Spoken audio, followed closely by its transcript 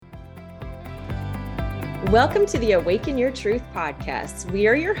Welcome to the Awaken Your Truth podcast. We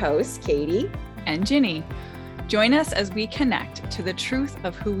are your hosts, Katie and Ginny. Join us as we connect to the truth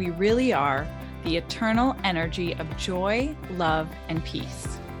of who we really are, the eternal energy of joy, love, and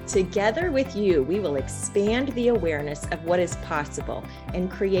peace. Together with you, we will expand the awareness of what is possible and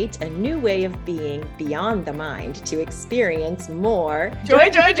create a new way of being beyond the mind to experience more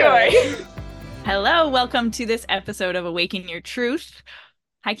joy. Hello, welcome to this episode of Awaken Your Truth.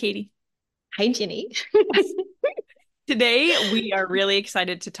 Hi, Katie. Hi, Ginny. Today, we are really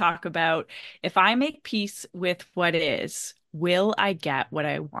excited to talk about if I make peace with what is, will I get what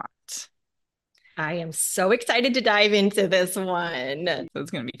I want? I am so excited to dive into this one. So it's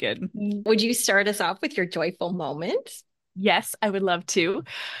going to be good. Would you start us off with your joyful moment? Yes, I would love to.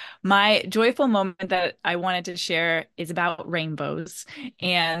 My joyful moment that I wanted to share is about rainbows.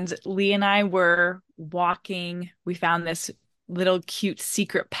 And Lee and I were walking. We found this little cute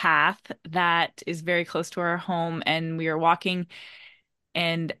secret path that is very close to our home. And we were walking,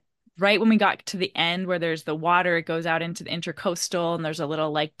 and right when we got to the end where there's the water, it goes out into the intercoastal, and there's a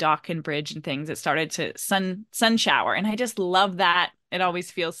little like dock and bridge and things. It started to sun shower. And I just love that. It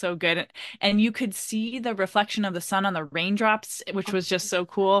always feels so good. And you could see the reflection of the sun on the raindrops, which was just so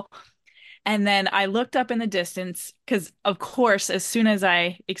cool. And then I looked up in the distance because, of course, as soon as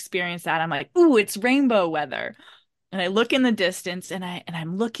I experienced that, I'm like, ooh, it's rainbow weather. And I look in the distance and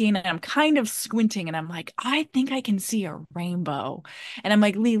I'm looking and I'm kind of squinting and I'm like, I think I can see a rainbow. And I'm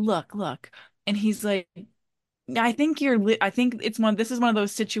like, Lee, look. And he's like, I think this is one of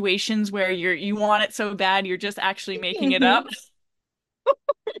those situations where you want it so bad, you're just actually making it up.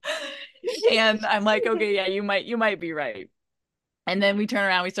 And I'm like, okay, yeah, you might be right. And then we turn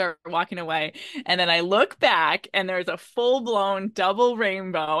around, we start walking away. And then I look back and there's a full-blown double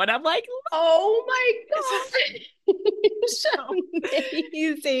rainbow. And I'm like, oh my God.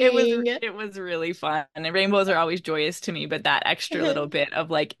 Amazing. It was really fun. And rainbows are always joyous to me, but that extra little bit of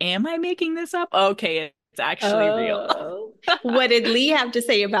like, am I making this up? Okay, it's actually real. What did Lee have to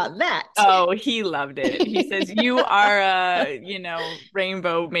say about that? Oh, he loved it. He says, you are a,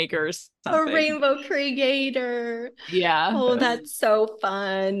 rainbow maker or something. A rainbow creator. Yeah. Oh, that's so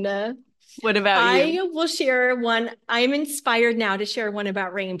fun. What about you? I will share one. I'm inspired now to share one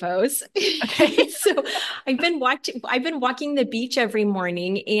about rainbows. Okay. So I've been walking the beach every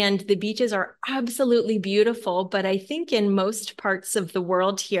morning, and the beaches are absolutely beautiful. But I think in most parts of the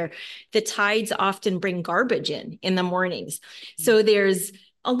world here, the tides often bring garbage in the mornings. So there's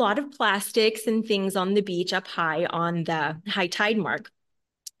a lot of plastics and things on the beach up high on the high tide mark.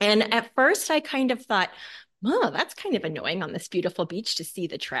 And at first I kind of thought, oh, that's kind of annoying on this beautiful beach to see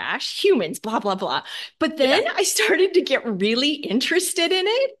the trash, humans, blah, blah, blah. But then I started to get really interested in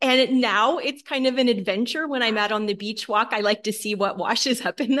it. And now it's kind of an adventure. When I'm out on the beach walk, I like to see what washes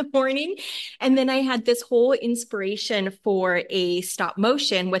up in the morning. And then I had this whole inspiration for a stop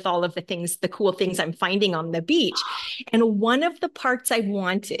motion with all of the cool things I'm finding on the beach. And one of the parts I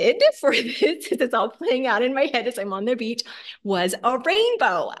wanted for this, it's all playing out in my head as I'm on the beach, was a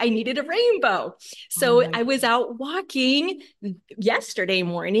rainbow. I needed a rainbow. So I was out walking yesterday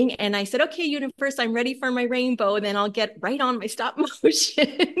morning and I said, okay, universe, I'm ready for my rainbow. And then I'll get right on my stop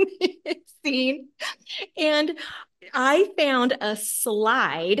motion scene. And I found a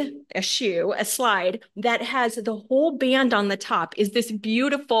slide that has the whole band on the top is this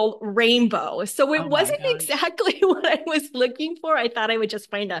beautiful rainbow. So it wasn't exactly what I was looking for. I thought I would just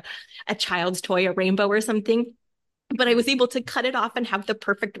find a child's toy, a rainbow or something. But I was able to cut it off and have the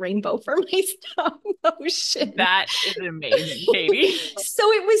perfect rainbow for my stop motion. That is amazing, Katie.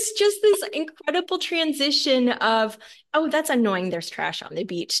 So it was just this incredible transition of, oh, that's annoying. There's trash on the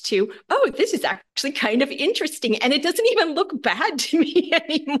beach too. Oh, this is actually kind of interesting. And it doesn't even look bad to me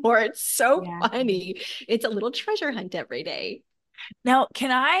anymore. It's so funny. It's a little treasure hunt every day. Now, can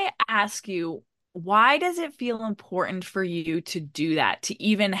I ask you, why does it feel important for you to do that, to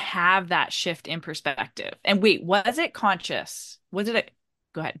even have that shift in perspective? And wait, was it conscious? Go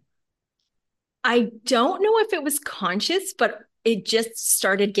ahead. I don't know if it was conscious, but it just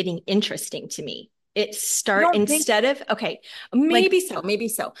started getting interesting to me. Maybe so. I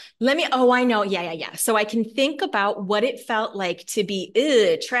know. Yeah. So I can think about what it felt like to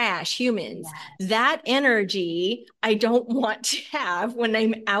be, trash, humans. Yes. That energy I don't want to have when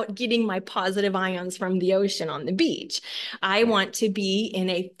I'm out getting my positive ions from the ocean on the beach. I want to be in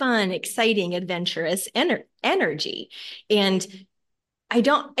a fun, exciting, adventurous energy. And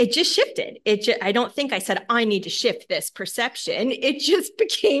it just shifted. I don't think I said, I need to shift this perception. It just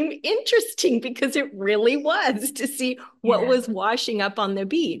became interesting because it really was to see what was washing up on the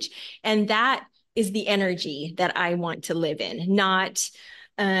beach. And that is the energy that I want to live in, not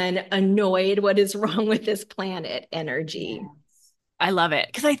and annoyed, what is wrong with this planet energy. Yes. I love it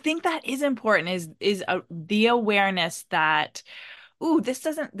because I think that is important the awareness that, ooh, this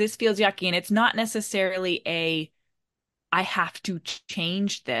feels yucky, and it's not necessarily a I have to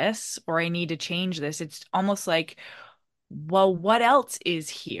change this or I need to change this. It's almost like, well, what else is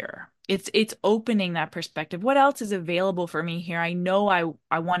here? It's opening that perspective. What else is available for me here? I know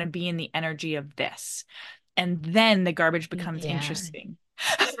I want to be in the energy of this. And then the garbage becomes Yeah. interesting.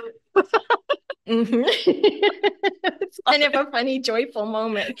 Mhm. It's kind of a funny, joyful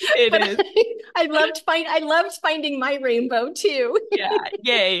moment, It but is. I loved finding my rainbow too. Yeah.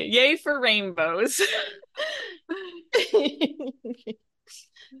 Yay. Yay for rainbows.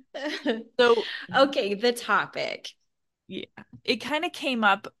 So Okay, the topic. yeah, it kind of came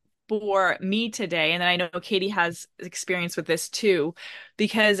up for me today, and then I know Katie has experience with this too,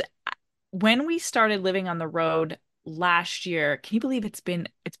 because when we started living on the road last year, can you believe it's been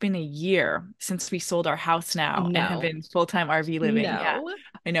a year since we sold our house now and have No, been full-time RV living? Yeah, no.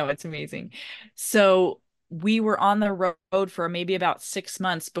 I know it's amazing. So we were on the road for maybe about 6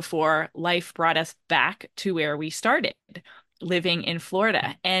 months before life brought us back to where we started living in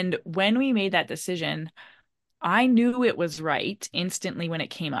Florida. And when we made that decision, I knew it was right instantly when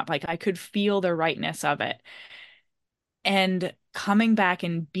it came up. Like I could feel the rightness of it. And coming back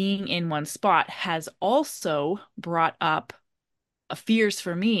and being in one spot has also brought up fears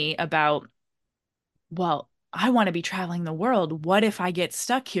for me about, well, I want to be traveling the world. What if I get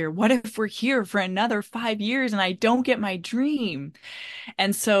stuck here? What if we're here for another 5 years and I don't get my dream?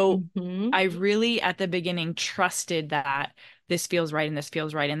 And so Hmm. I really, at the beginning, trusted that this feels right and this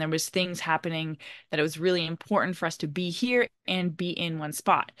feels right. And there was things happening that it was really important for us to be here and be in one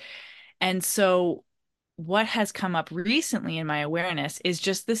spot. And so what has come up recently in my awareness is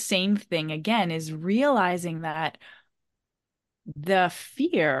just the same thing again, is realizing that the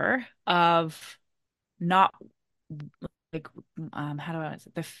fear of not like how do I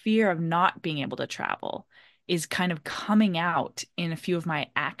say, the fear of not being able to travel is kind of coming out in a few of my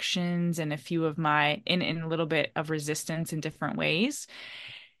actions and a few of my in a little bit of resistance in different ways.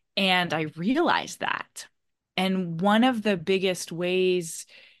 And I realized that. And one of the biggest ways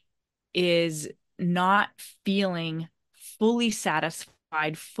is not feeling fully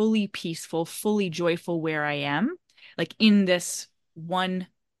satisfied, fully peaceful, fully joyful where I am, like in this one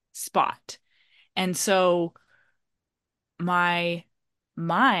spot. And so my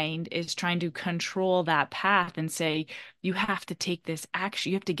mind is trying to control that path and say, you have to take this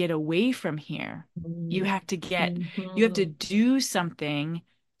action. You have to get away from here. You have to Hmm. do something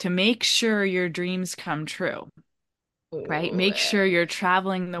to make sure your dreams come true, right? Make sure you're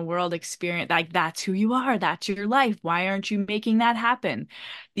traveling the world experience. Like that's who you are. That's your life. Why aren't you making that happen?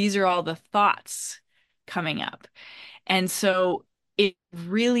 These are all the thoughts coming up. And so it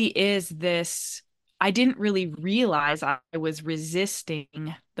really is this. I didn't really realize I was resisting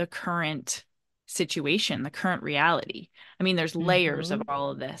the current situation, the current reality. I mean, there's layers of Hmm. all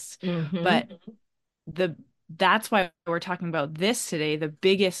of this, but Hmm. the that's why we're talking about this today. The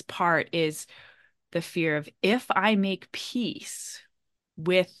biggest part is the fear of if I make peace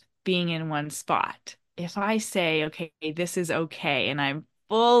with being in one spot, if I say, okay, this is okay, and I'm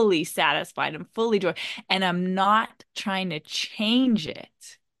fully satisfied, I'm fully joy, and I'm not trying to change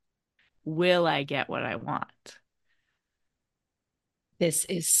it, will I get what I want? This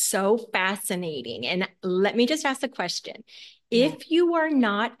is so fascinating. And let me just ask a question. Yeah. If you are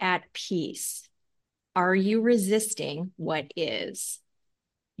not at peace, are you resisting what is?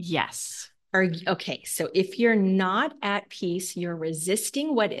 Yes. Okay, so if you're not at peace, you're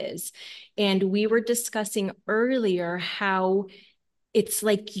resisting what is. And we were discussing earlier how it's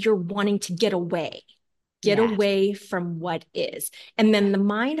like you're wanting to get Yes. away from what is. And then the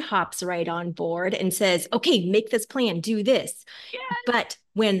mind hops right on board and says, okay, make this plan, do this. But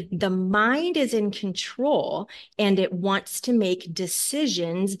when the mind is in control and it wants to make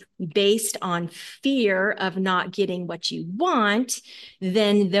decisions based on fear of not getting what you want,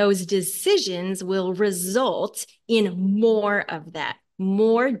 then those decisions will result in more of that,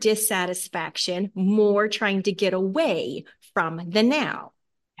 more dissatisfaction, more trying to get away from the now.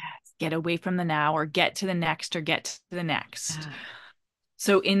 Yes. Get away from the now or get to the next or get to the next. Ah.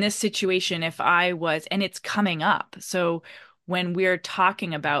 So in this situation, if I was, and it's coming up. So when we're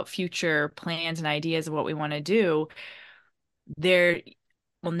talking about future plans and ideas of what we want to do, there,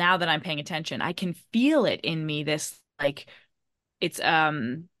 well, now that I'm paying attention, I can feel it in me, this like it's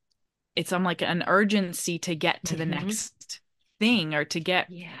it's like an urgency to get to the Mhm. next thing or to get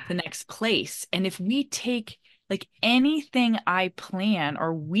the Yeah. next place. And if we take like anything I plan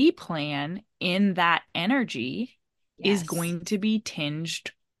or we plan in that energy, is Yes, going to be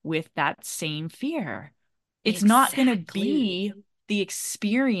tinged with that same fear. It's not going to exactly. be the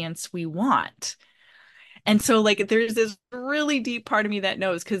experience we want. And so like there's this really deep part of me that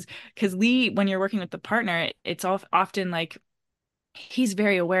knows because Lee, when you're working with the partner, it's often like he's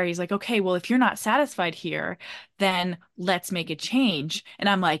very aware. He's like, okay, well, if you're not satisfied here, then let's make a change. And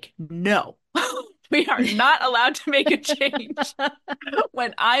I'm like, no, we are not allowed to make a change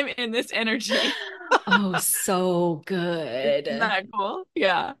when I'm in this energy. Oh, so Isn't good. that cool?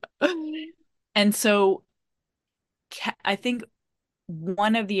 Yeah. And so I think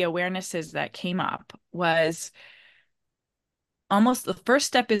one of the awarenesses that came up was almost the first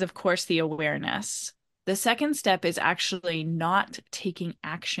step is, of course, the awareness. The second step is actually not taking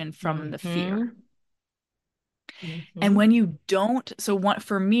action from the fear. Hmm. And Hmm. when you don't, so what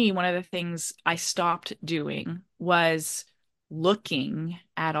for me, one of the things I stopped doing was looking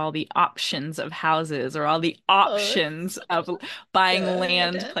at all the options of houses or all the Oh, options of buying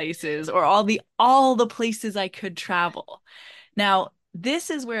land good. places or all the places I could travel. Now, this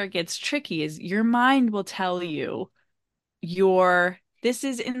is where it gets tricky is your mind will tell you this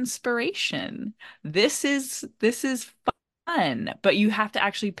is inspiration. This is fun, but you have to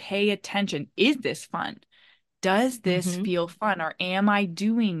actually pay attention. Is this fun? Does this Hmm. feel fun? Or am I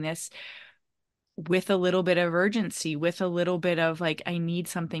doing this with a little bit of urgency, with a little bit of like, I need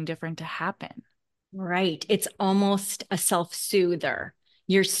something different to happen? Right. It's almost a self-soother.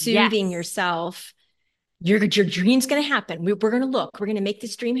 You're soothing Yes. yourself. Your dream's going to happen. We're going to look. We're going to make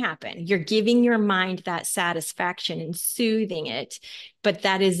this dream happen. You're giving your mind that satisfaction and soothing it. But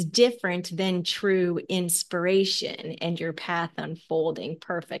that is different than true inspiration and your path unfolding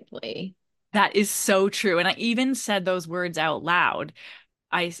perfectly. That is so true. And I even said those words out loud.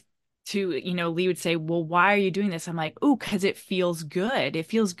 I Lee would say, well, why are you doing this? I'm like, oh, because it feels good. It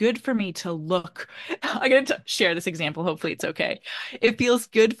feels good for me to look. I'm going to share this example. Hopefully it's okay. It feels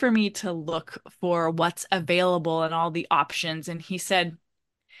good for me to look for what's available and all the options. And he said,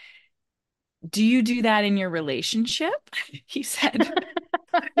 do you do that in your relationship? He said,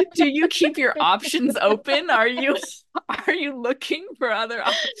 do you keep your options open? Are you looking for other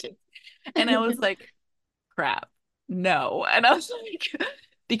options? And I was like, crap. No. And I was like,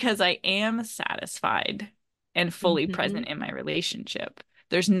 because I am satisfied and fully Hmm. present in my relationship.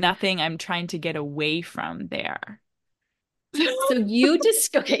 There's nothing I'm trying to get away from there. So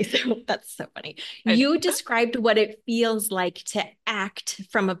okay, so that's so funny. I know. You described what it feels like to act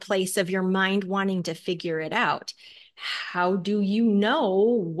from a place of your mind wanting to figure it out. How do you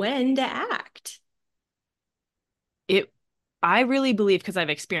know when to act? It I really believe because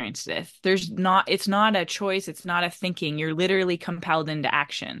I've experienced this. It's not a choice, it's not a thinking. You're literally compelled into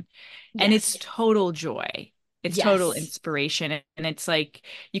action. And it's Yes. total joy. It's total Yes. inspiration. And it's like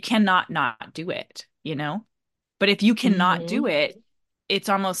you cannot not do it, you know? But if you cannot do Hmm. it, it's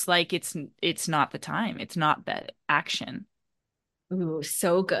almost like it's not the time. It's not the action. Ooh,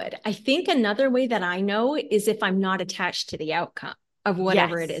 so good. I think another way that I know is if I'm not attached to the outcome of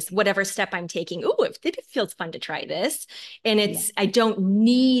whatever it Yes. is, whatever step I'm taking. Ooh, if it feels fun to try this. And Yeah. I don't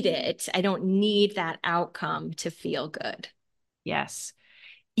need it. I don't need that outcome to feel good. Yes.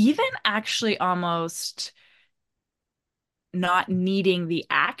 Even actually almost not needing the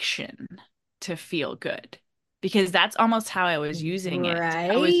action to feel good because that's almost how I was using it.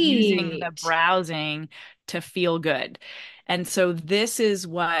 I was using the Right. browsing to feel good. And so this is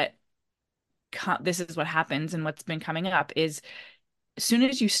what happens and what's been coming up is as soon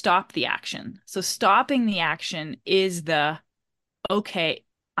as you stop the action. So stopping the action is the okay,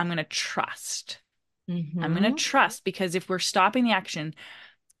 I'm going to trust. I'm going to Hmm. trust because if we're stopping the action,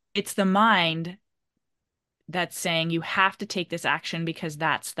 it's the mind that's saying you have to take this action because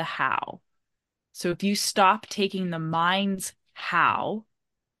that's the how. So if you stop taking the mind's how,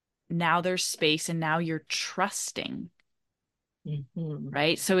 now there's space and now you're trusting, Hmm.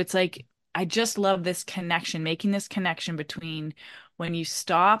 right? So it's like, I just love this connection, making this connection between when you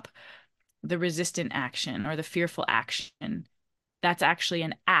stop the resistant action or the fearful action, that's actually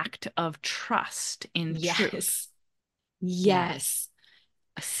an act of trust in truth. Yes. Yeah. Yes.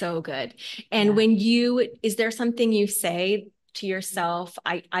 So good. And Yeah. is there something you say to yourself?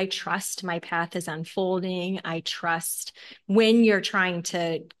 I trust my path is unfolding. I trust when you're trying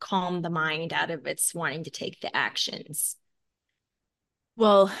to calm the mind out of its wanting to take the actions.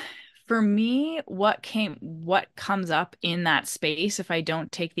 Well, for me, what comes up in that space if I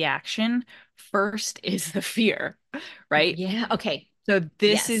don't take the action first is the fear, right? Yeah. Okay. So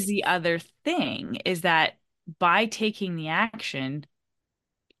this is Yes. the other thing is that by taking the action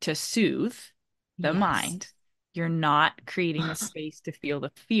to soothe the Yes. mind, you're not creating the space to feel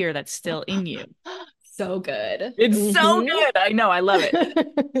the fear that's still in you. So good. It's so Hmm. good. I know, I love it.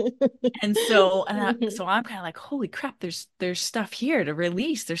 So I'm kind of like, holy crap, there's stuff here to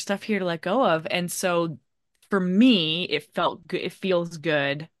release. There's stuff here to let go of. And so for me, it felt good. It feels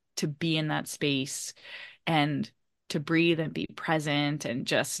good to be in that space and to breathe and be present and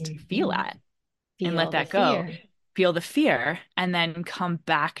just feel Hmm. that and let Feel the that go. fear. Feel the fear and then come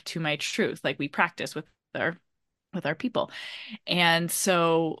back to my truth, like we practice with our people. And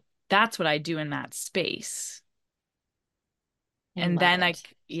so that's what I do in that space. I And love then it.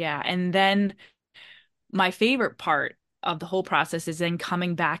 yeah, and then my favorite part of the whole process is then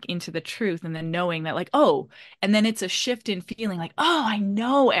coming back into the truth and then knowing that, like, oh, and then it's a shift in feeling like, oh, I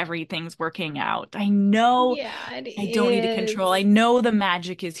know everything's working out. I know Yeah, it I don't need to control. I is. know the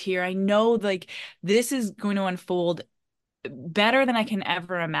magic is here. I know, like, this is going to unfold better than I can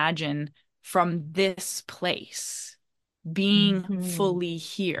ever imagine from this place, being Hmm. fully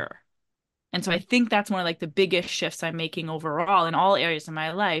here. And so I think that's one of like the biggest shifts I'm making overall in all areas of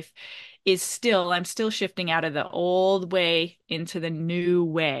my life is still, I'm still shifting out of the old way into the new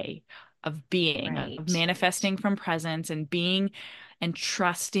way of being, of Right. manifesting from presence and being and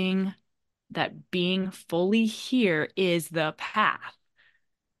trusting that being fully here is the path.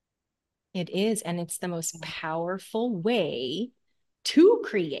 It is, and it's the most powerful way to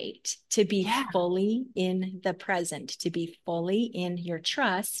create, to be Yeah. fully in the present, to be fully in your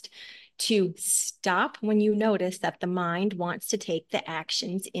trust, to stop when you notice that the mind wants to take the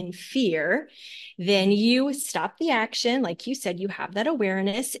actions in fear. Then you stop the action. Like you said, you have that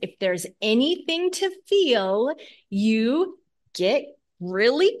awareness. If there's anything to feel, you get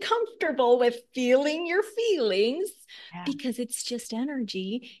really comfortable with feeling your feelings Yeah. because it's just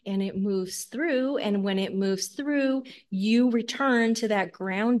energy and it moves through. And when it moves through, you return to that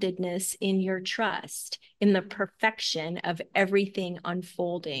groundedness in your trust, in the perfection of everything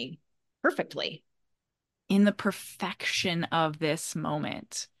unfolding perfectly. In the perfection of this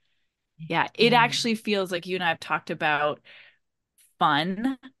moment. Yeah, it Mm. actually feels like you and I have talked about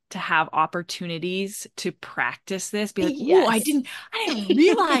fun to have opportunities to practice this. Be like, "Ooh, Yes. I didn't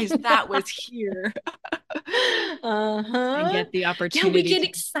realize that was here," and Uh-huh. get the Yeah, we opportunity get to,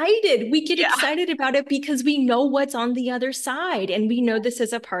 excited. We get yeah, excited about it because we know what's on the other side. And we know this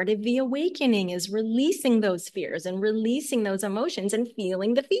is a part of the awakening is releasing those fears and releasing those emotions and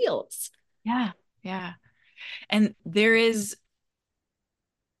feeling the feels. yeah, yeah. And there is,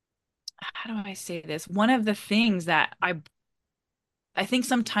 how do I say this? One of the things that I think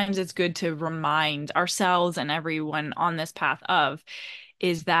sometimes it's good to remind ourselves and everyone on this path of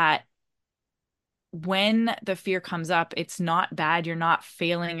is that when the fear comes up, it's not bad. You're not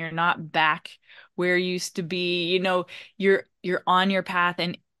failing. You're not back where you used to be. You're on your path,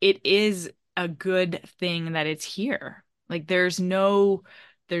 and it is a good thing that it's here. Like there's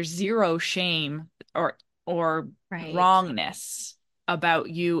zero shame or Right. wrongness about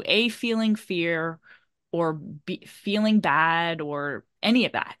you feeling fear or feeling bad or any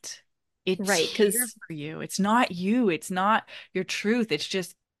of that. It's Right. here Because for you. It's not you. It's not your truth. It's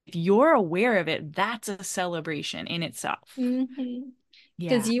just if you're aware of it, that's a celebration in itself.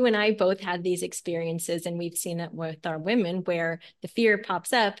 because Yeah. you and I both had these experiences, and we've seen it with our women where the fear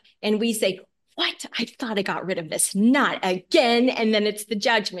pops up and we say, what? I thought I got rid of this. Not again. And then it's the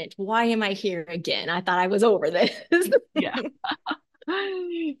judgment. Why am I here again? I thought I was over this. Yeah.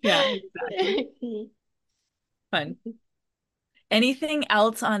 Yeah, exactly. Fun. Anything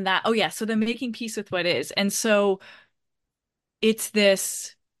else on that? Oh, yeah. So the making peace with what is. And so it's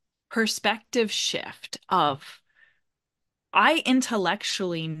this perspective shift of I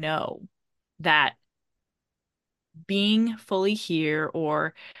intellectually know that being fully here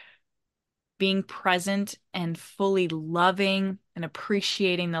or being present and fully loving and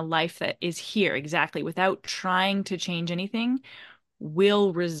appreciating the life that is here exactly without trying to change anything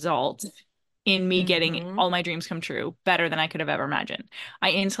will result in me getting Mm-hmm. all my dreams come true better than I could have ever imagined.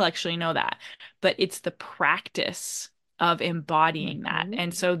 I intellectually know that, but it's the practice of embodying that. Mm-hmm.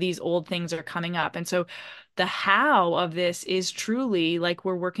 And so these old things are coming up. And so the how of this is truly like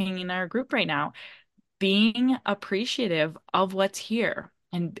we're working in our group right now, being appreciative of what's here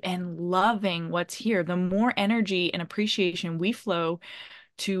and loving what's here. The more energy and appreciation we flow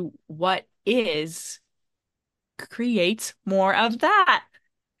to what is creates more of that.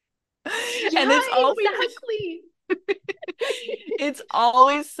 And Yeah, exactly. it's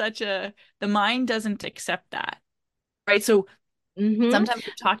always such a, the mind doesn't accept that, right? So Mm-hmm. sometimes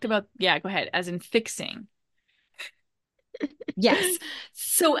we've talked about, yeah, go ahead, as in fixing. Yes.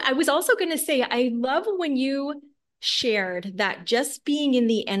 So I was also going to say, I love when you shared that just being in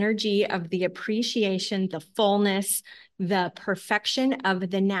the energy of the appreciation, the fullness, the perfection of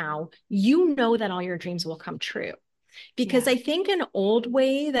the now, you know that all your dreams will come true. Because Yeah. I think an old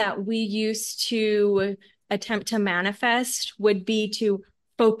way that we used to attempt to manifest would be to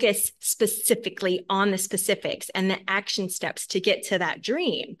focus specifically on the specifics and the action steps to get to that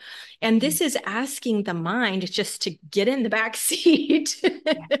dream. And Mhm. this is asking the mind just to get in the back seat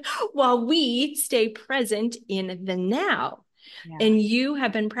Yeah. while we stay present in the now. Yeah. And you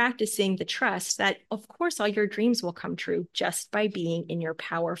have been practicing the trust that, of course, all your dreams will come true just by being in your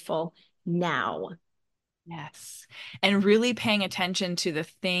powerful now. Yes. And really paying attention to the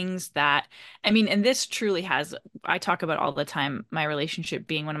things that, I mean, and this truly has, I talk about all the time, my relationship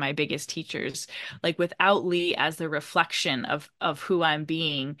being one of my biggest teachers. Like without Lee as the reflection of who I'm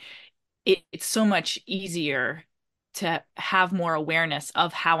being, it's so much easier to have more awareness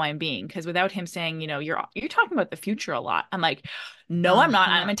of how I'm being. Because without him saying, you're talking about the future a lot. I'm like, no, I'm not.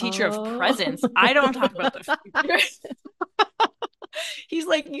 I'm Uh-huh. a teacher of Oh. presence. I don't talk about the future. He's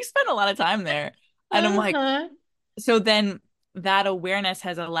like, you spend a lot of time there. And I'm like, Uh-huh. so then that awareness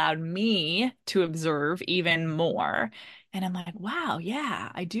has allowed me to observe even more. And I'm like, wow, yeah,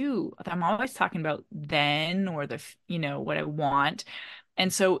 I do. I'm always talking about then or what I want.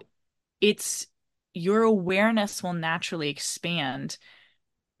 And so it's your awareness will naturally expand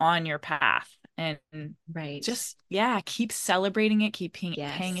on your path. And Right. just, yeah, keep celebrating it, keep paying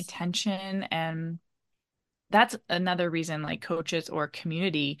Yes. attention. And that's another reason like coaches or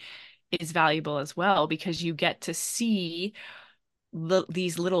community is valuable as well, because you get to see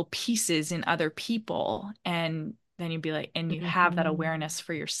these little pieces in other people, and then you'd be like, and you have that Mhm. awareness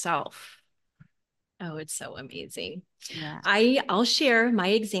for yourself. Oh, it's so amazing. Yeah. I'll share my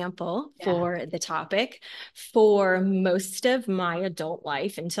example Yeah. for the topic. For most of my adult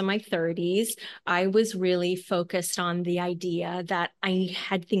life into my 30s, I was really focused on the idea that I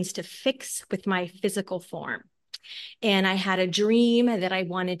had things to fix with my physical form. And I had a dream that I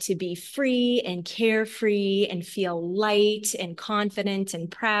wanted to be free and carefree and feel light and confident and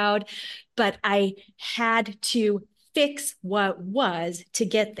proud. But I had to fix what was to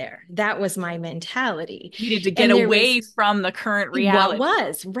get there. That was my mentality. Needed to get And there was away from the current what reality.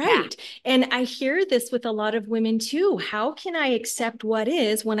 was Yeah. right. And I hear this with a lot of women too. How can I accept what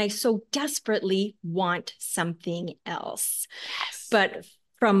is when I so desperately want something else? Yes. But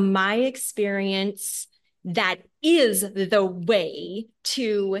from my experience, that is the way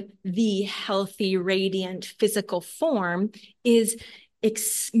to the healthy, radiant physical form is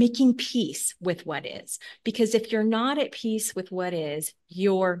making peace with what is. Because if you're not at peace with what is,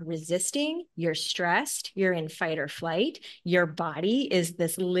 you're resisting, you're stressed, you're in fight or flight. Your body is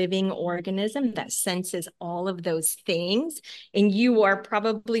this living organism that senses all of those things. And you are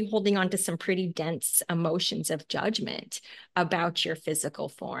probably holding on to some pretty dense emotions of judgment about your physical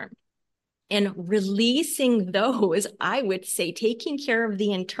form. And releasing those, I would say taking care of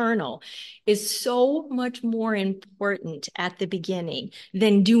the internal is so much more important at the beginning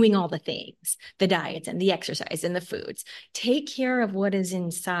than doing all the things, the diets and the exercise and the foods. Take care of what is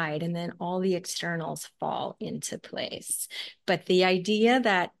inside, and then all the externals fall into place. But the idea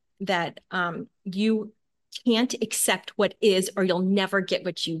that you can't accept what is, or you'll never get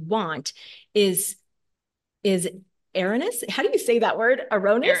what you want, is erroneous. How do you say that word?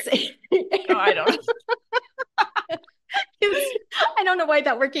 Erroneous? Eric. Oh, I don't know. I don't know why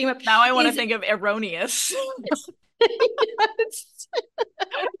that word came up. Now I want to Is think of erroneous. yes. I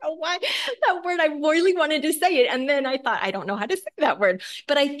don't know why that word, I really wanted to say it. And then I thought, I don't know how to say that word.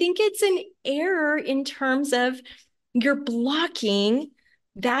 But I think it's an error in terms of you're blocking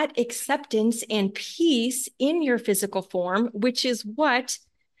that acceptance and peace in your physical form, which is what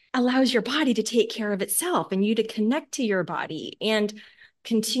allows your body to take care of itself and you to connect to your body and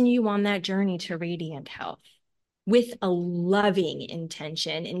continue on that journey to radiant health with a loving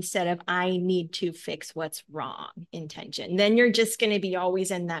intention instead of I need to fix what's wrong intention. Then you're just going to be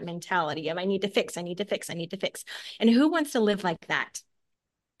always in that mentality of I need to fix, I need to fix, I need to fix. And who wants to live like that?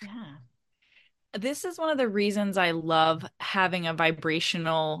 Yeah. This is one of the reasons I love having a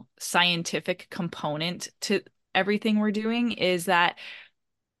vibrational scientific component to everything we're doing, is that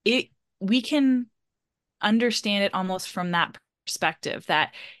it we can understand it almost from that perspective,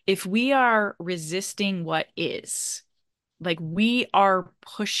 that if we are resisting what is, like we are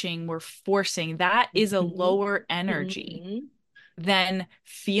pushing, we're forcing, that is a Mm-hmm. lower energy Mm-hmm. than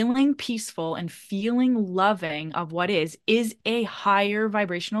feeling peaceful and feeling loving of what is a higher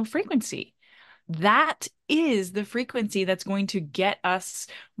vibrational frequency. That is the frequency that's going to get us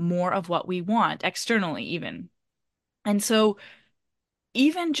more of what we want externally, even. And so,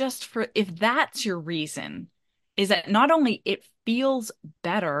 even just for if that's your reason, is that not only it feels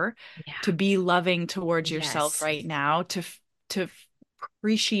better to Yeah. be loving towards yourself Yes. right now, to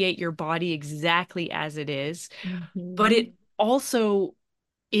appreciate your body exactly as it is, but Hmm. it also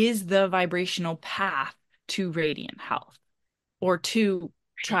is the vibrational path to radiant health or to Right.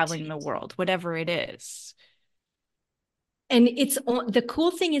 traveling the world, whatever it is. And the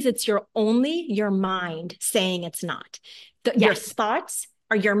cool thing is it's only your mind saying it's not. Your Yes, thoughts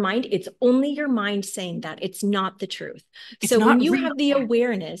are your mind. It's only your mind saying that. It's not the truth. it's So when not you real. have the Yeah.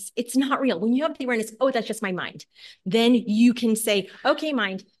 awareness, it's not real. When you have the awareness, oh, that's just my mind. Then you can say, okay,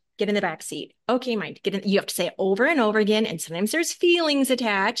 mind, get in the back seat. Okay, mind, get in. You have to say it over and over again. And sometimes there's feelings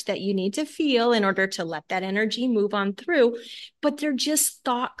attached that you need to feel in order to let that energy move on through. But they're just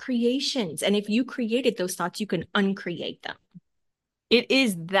thought creations. And if you created those thoughts, you can uncreate them. It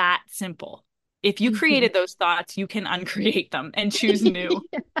is that simple. If you Mhm. created those thoughts, you can uncreate them and choose new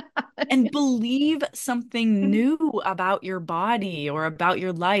and believe something new about your body or about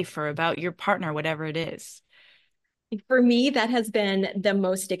your life or about your partner, whatever it is. For me, that has been the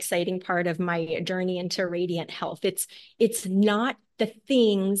most exciting part of my journey into radiant health. It's not the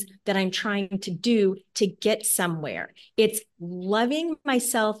things that I'm trying to do to get somewhere. It's loving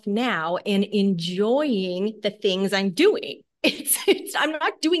myself now and enjoying the things I'm doing. I'm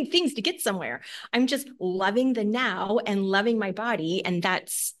not doing things to get somewhere. I'm just loving the now and loving my body. And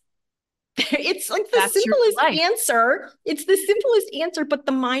that's it's like the That's your simplest life. answer. It's the simplest answer, but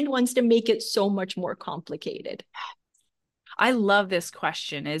the mind wants to make it so much more complicated. I love this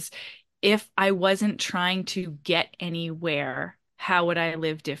question is if I wasn't trying to get anywhere, how would I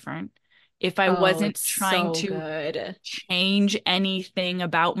live different? If I Oh, wasn't it's trying so to good. change anything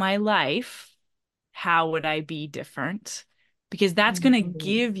about my life, how would I be different? Because that's going to Mhm.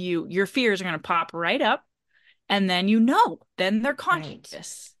 give you your fears are going to pop right up. And then then they're Right.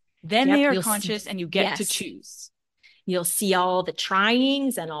 conscious. Then Yep. they are conscious and you get to Yes. choose. You'll see all the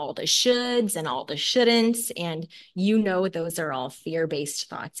tryings and all the shoulds and all the shouldn'ts. And those are all fear-based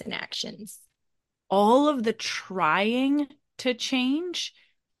thoughts and actions. All of the trying to change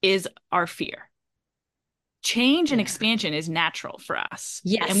is our fear. Change and Yeah. expansion is natural for us.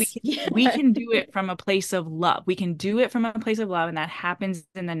 And Yes. we Yeah. can do it from a place of love. We can do it from a place of love, and that happens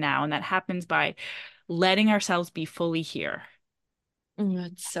in the now. And that happens by letting ourselves be fully here.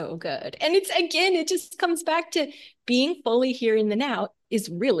 That's so good. And it just comes back to being fully here in the now is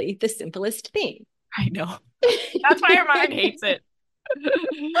really the simplest thing. I know. That's why our mind hates it.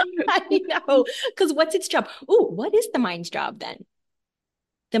 I know. Because what's its job? Oh, what is the mind's job then?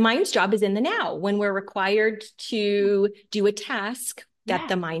 The mind's job is in the now when we're required to do a task that Yeah.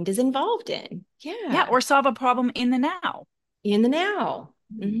 the mind is involved in. Yeah. Yeah, Or solve a problem in the now. in the now.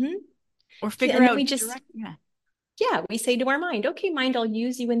 Mm. Hmm. Or figure And then out direct. Yeah. we say to our mind, okay, mind, I'll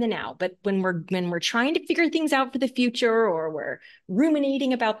use you in the now. But when we're trying to figure things out for the future or we're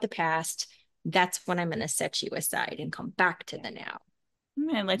ruminating about the past, that's when I'm going to set you aside and come back to Yeah. the now. I'm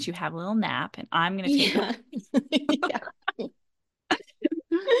going to let you have a little nap and I'm going to take over. Yeah.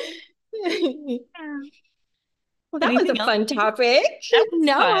 Yeah. Well, that was a Anything else? fun topic. That was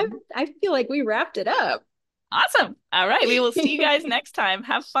No, fun. I feel like we wrapped it up. Awesome. All right. We will see you guys next time.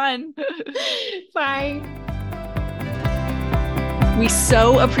 Have fun. Bye. We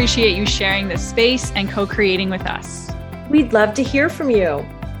so appreciate you sharing this space and co-creating with us. We'd love to hear from you.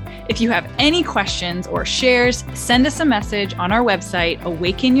 If you have any questions or shares, send us a message on our website,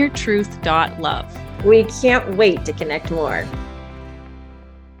 awakenyourtruth.love. We can't wait to connect more.